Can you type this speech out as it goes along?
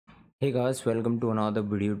Hey guys, welcome to another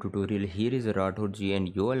video tutorial. Here is Rathod G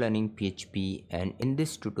and you are learning PHP, and in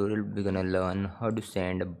this tutorial we're gonna learn how to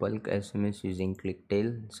send a bulk SMS using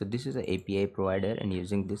Clicktell. So this is an API provider, and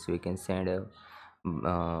using this we can send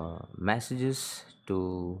messages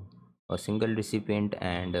to a single recipient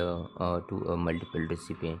and to a multiple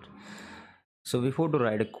recipient. So before to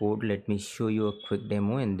write a code, let me show you a quick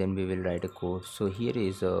demo and then we will write a code. So here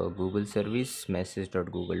is a Google service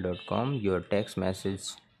message.google.com. Your text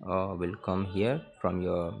message will come here from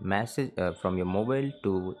your message from your mobile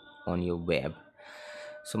to on your web.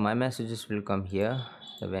 So my messages will come here.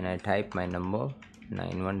 So when I type my number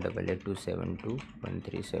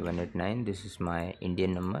 918827213789, this is my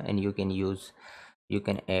Indian number, and you can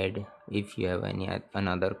add if you have any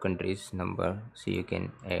another country's number, so you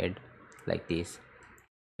can add like this.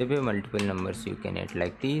 If you have multiple numbers you can add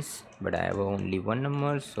like this, but I have only one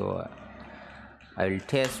number, so I will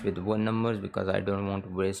test with one number because I don't want to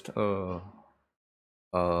waste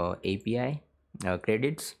API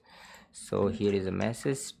credits. So here is a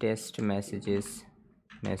message, test messages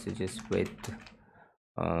with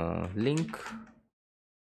link.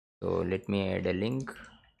 So let me add a link,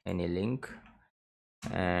 any link,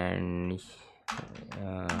 and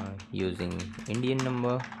using Indian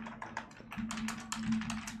number,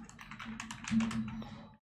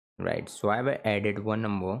 right? So I have added one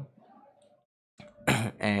number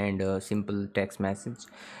and a simple text message.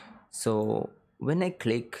 So when I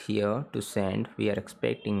click here to send, we are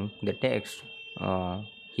expecting the text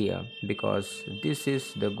here, because this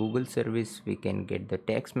is the Google service. We can get the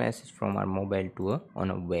text message from our mobile to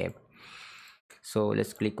on a web. So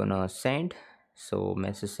let's click on a send. So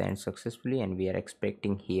message sent successfully, and we are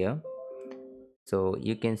expecting here. So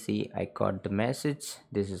you can see I got the message.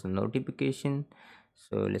 This is a notification.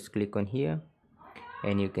 So let's click on here,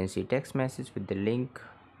 and you can see text message with the link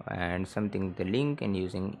and something with the link and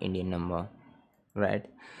using Indian number, right?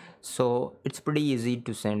 So it's pretty easy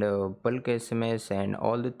to send a bulk SMS, and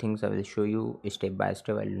all the things I will show you step by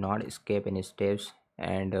step. I will not skip any steps,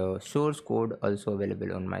 and source code also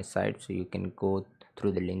available on my site, so you can go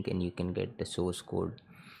through the link and you can get the source code.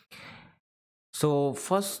 So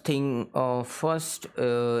first is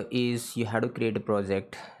you have to create a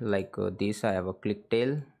project like this. I have a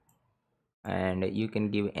Clicktell, and you can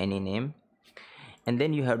give any name, and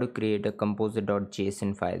then you have to create a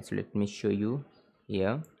composer.json file. So let me show you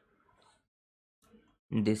here.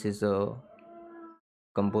 This is a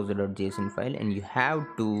composer.json file, and you have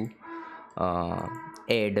to uh,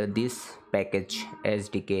 add this package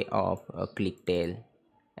SDK of Clicktell.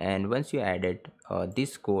 And once you added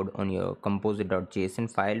this code on your composer.json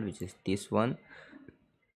file, which is this one,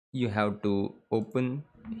 you have to open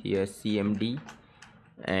here cmd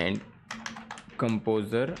and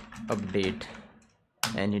composer update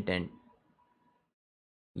anytime.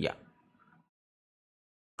 Yeah,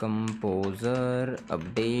 composer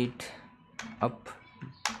update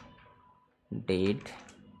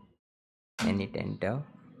and hit enter.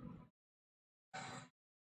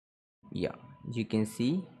 Yeah, you can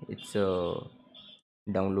see it's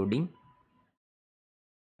downloading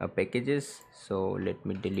packages. So let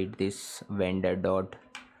me delete this vendor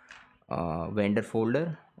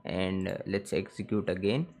folder, and let's execute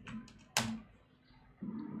again.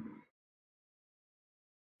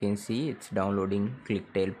 You can see it's downloading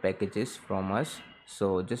Clicktell packages from us.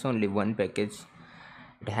 So just only one package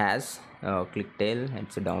it has, Clicktell.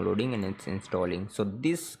 It's downloading and it's installing. So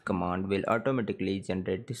this command will automatically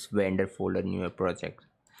generate this vendor folder in your project.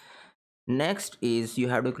 Next is you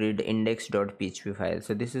have to create the index.php file.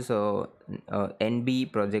 So this is a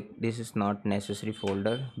nb project. This is not necessary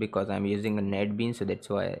folder because I'm using a netbeans, so that's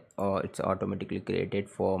why it's automatically created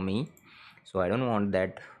for me. So I don't want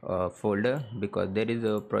that folder because there is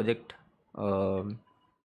a project um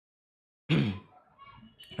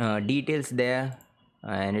details there,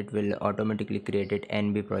 and it will automatically create it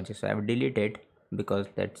nb project. So I've deleted because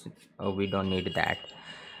that's we don't need that.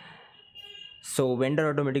 So vendor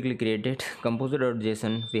automatically created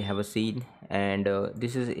composer.json, we have a scene, and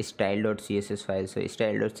this is style.css file. So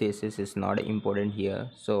style.css is not important here,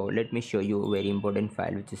 so let me show you a very important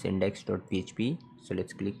file, which is index.php. So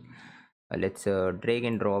let's click let's drag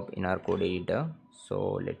and drop in our code editor.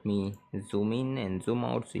 So let me zoom in and zoom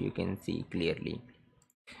out so you can see clearly.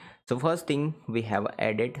 So first thing, we have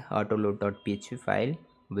added autoload.php file,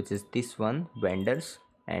 which is this one, vendors,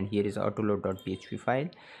 and here is autoload.php file,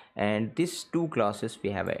 and these two classes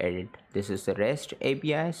we have added. This is the REST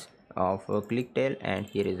APIs of Clicktell, and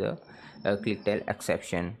here is a Clicktell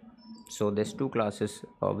exception. So there's two classes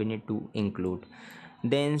we need to include.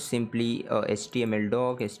 Then simply HTML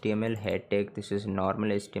doc, HTML head tag. This is normal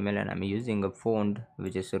HTML and I'm using a font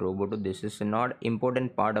which is a Roboto. This is not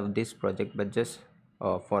important part of this project, but just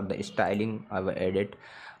for the styling I will edit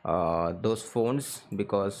those fonts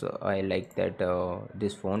because I like that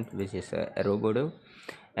this font which is a Roboto.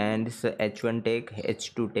 And this is a H1 tag,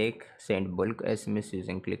 H2 tag, send bulk SMS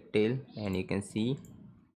using Clicktell, and you can see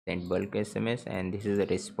send bulk SMS, and this is a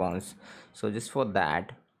response. So just for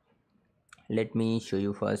that, let me show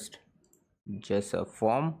you first just a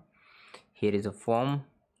form. Here is a form,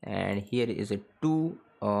 and here is a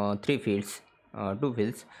three fields,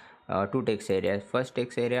 two text areas, first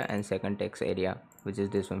text area and second text area, which is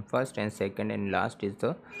this one, first and second, and last is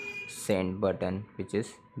the send button, which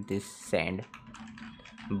is this send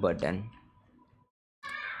button.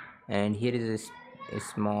 And here is a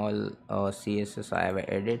small css I have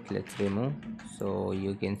added. Let's remove so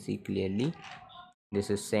you can see clearly. This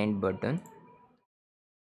is send button.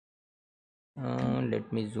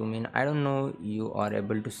 Let me zoom in. I don't know you are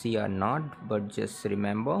able to see or not, but just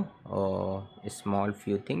remember a small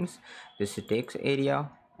few things. This is text area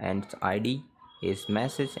and its id is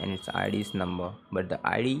message and its id is number, but the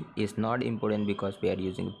id is not important because we are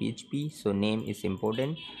using php. So name is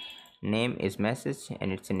important, name is message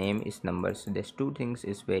and its name is number. So there's two things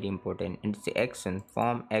is very important, and it's action,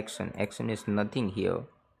 form action. Action is nothing here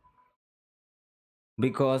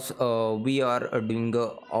because we are doing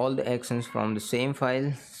all the actions from the same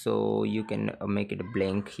file, so you can make it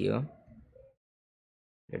blank here.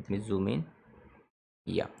 Let me zoom in.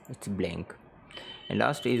 Yeah, it's blank. And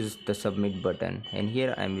last is the submit button, and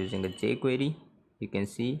here I'm using a jQuery. You can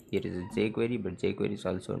see here is a jQuery, but jQuery is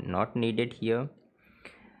also not needed here.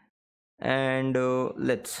 And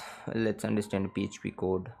let's understand php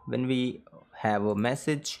code. When we have a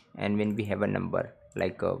message and when we have a number,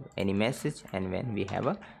 like any message, and when we have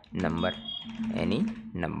a number, any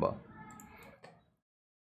number.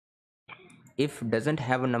 If doesn't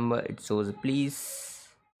have a number, it shows please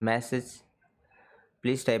message,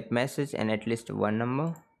 please type message and at least one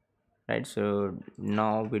number, right? So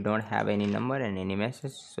now we don't have any number and any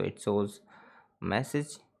message, so it shows message,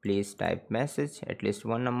 please type message, at least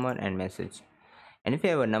one number and message. And if you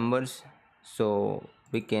have a numbers, so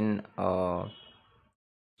we can call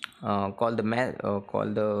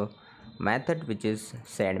the method which is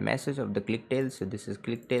send message of the Clicktell. So this is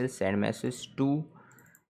Clicktell send message to,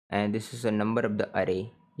 and this is a number of the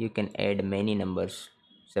array. You can add many numbers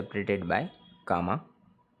separated by comma,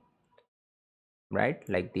 right?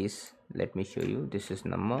 Like this. Let me show you. This is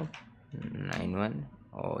number 91.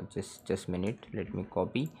 Oh, just minute, let me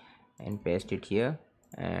copy and paste it here.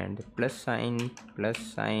 And plus sign, plus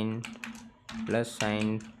sign, plus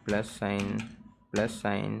sign, plus sign, plus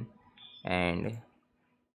sign, and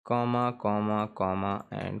comma, comma, comma,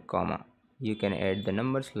 and comma. You can add the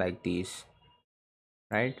numbers like these,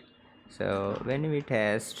 right? So when we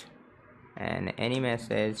test and any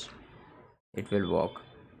message, it will work.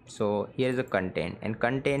 So here is a content, and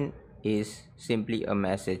content is simply a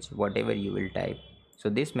message whatever you will type. So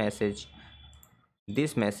this message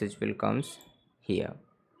will comes here.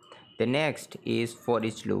 The next is for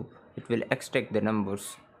each loop. It will extract the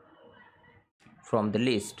numbers from the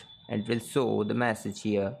list and will show the message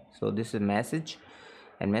here. So this is message,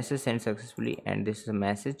 and message sent successfully, and this is a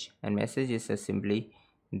message, and message is simply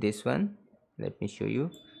this one. Let me show you.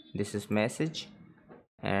 This is message,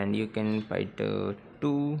 and you can write two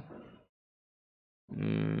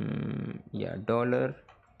yeah, $2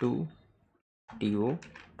 to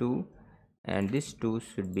 2, and this 2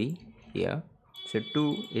 should be here. So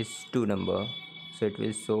 2 is 2 number, so it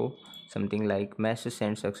will show something like message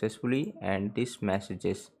sent successfully, and this message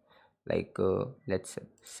is like let's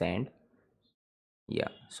send. Yeah,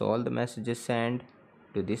 so all the messages send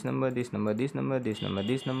to this number, this number, this number, this number,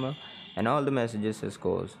 this number, and all the messages is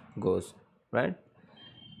goes, right?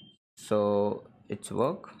 So it's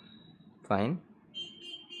work fine.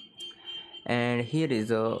 And here is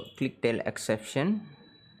a Clicktell exception.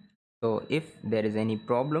 So if there is any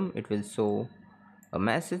problem, it will show a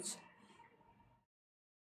message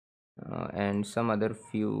and some other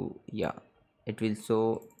few, yeah, it will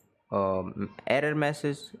show error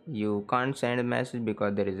message. You can't send a message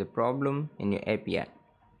because there is a problem in your API,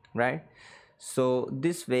 right? So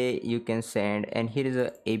this way you can send, and here is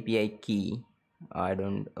a API key. I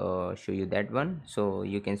don't show you that one. So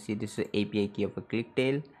you can see this is API key of a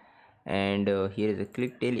Clicktell, and here is a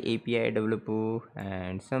Clicktell API developer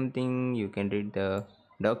and something. You can read the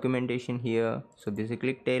documentation here. So this is a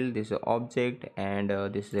Clicktell, this is a object, and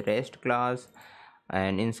this is a REST class,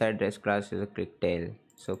 and inside REST class is a Clicktell.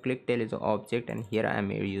 So Clicktell is an object, and here I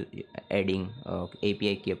am adding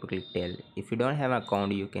API key of Clicktell. If you don't have an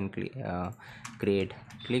account, you can create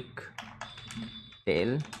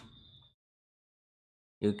Clicktell.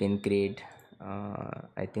 You can create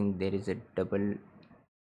I think there is a double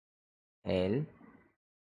L.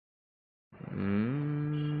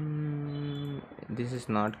 This is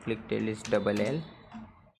not Clicktell, is double L.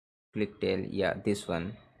 Clicktell, yeah, this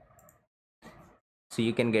one. So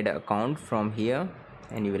you can get an account from here,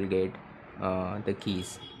 and you will get the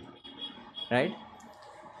keys, right?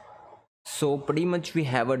 So pretty much we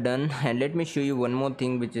have it done, and let me show you one more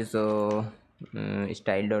thing, which is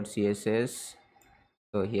style.css.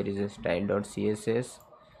 So here is a style.css.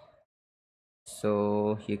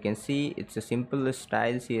 So you can see it's a simple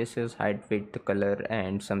style css, height, width, color,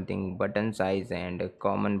 and something button size, and a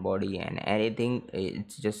common body, and anything.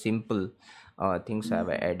 It's just simple things I've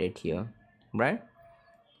added here, right?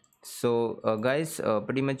 So guys,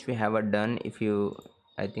 pretty much we have it done. If you,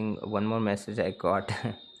 I think one more message I got.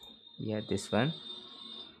 Yeah, this one.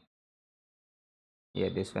 Yeah,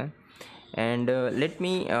 this one. And let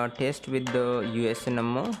me test with the USA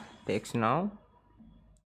number text now.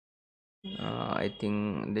 I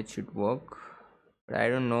think that should work, but I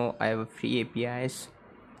don't know. I have a free APIs.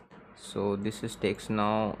 So this is text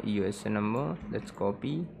now USA number. Let's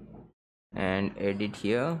copy and edit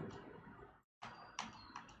here,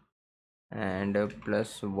 and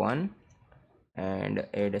 +1, and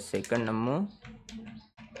add a second number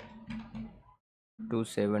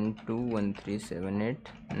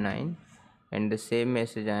 2721378 and the same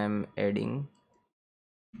message I am adding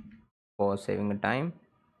for saving a time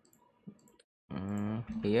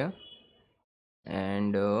here,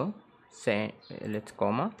 and send, let's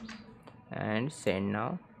comma, and send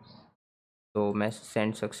now. So message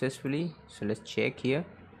sent successfully. So let's check here.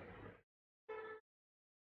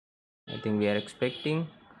 I think we are expecting.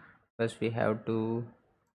 First we have to,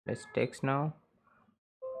 let's text now.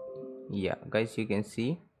 Yeah guys, you can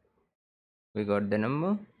see we got the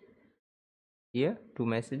number here, two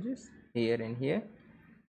messages here and here.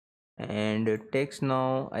 And text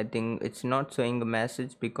now, I think it's not showing a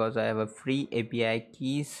message because I have a free API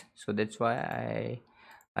keys, so that's why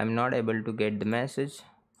I'm not able to get the message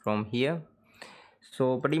from here.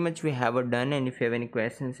 So pretty much we have it done, and if you have any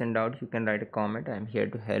questions and doubts, you can write a comment. I'm here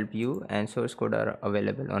to help you, and source code are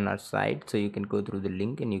available on our site, so you can go through the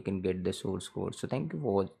link and you can get the source code. So thanks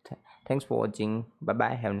for watching. Bye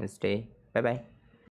bye, have a nice day. Bye bye.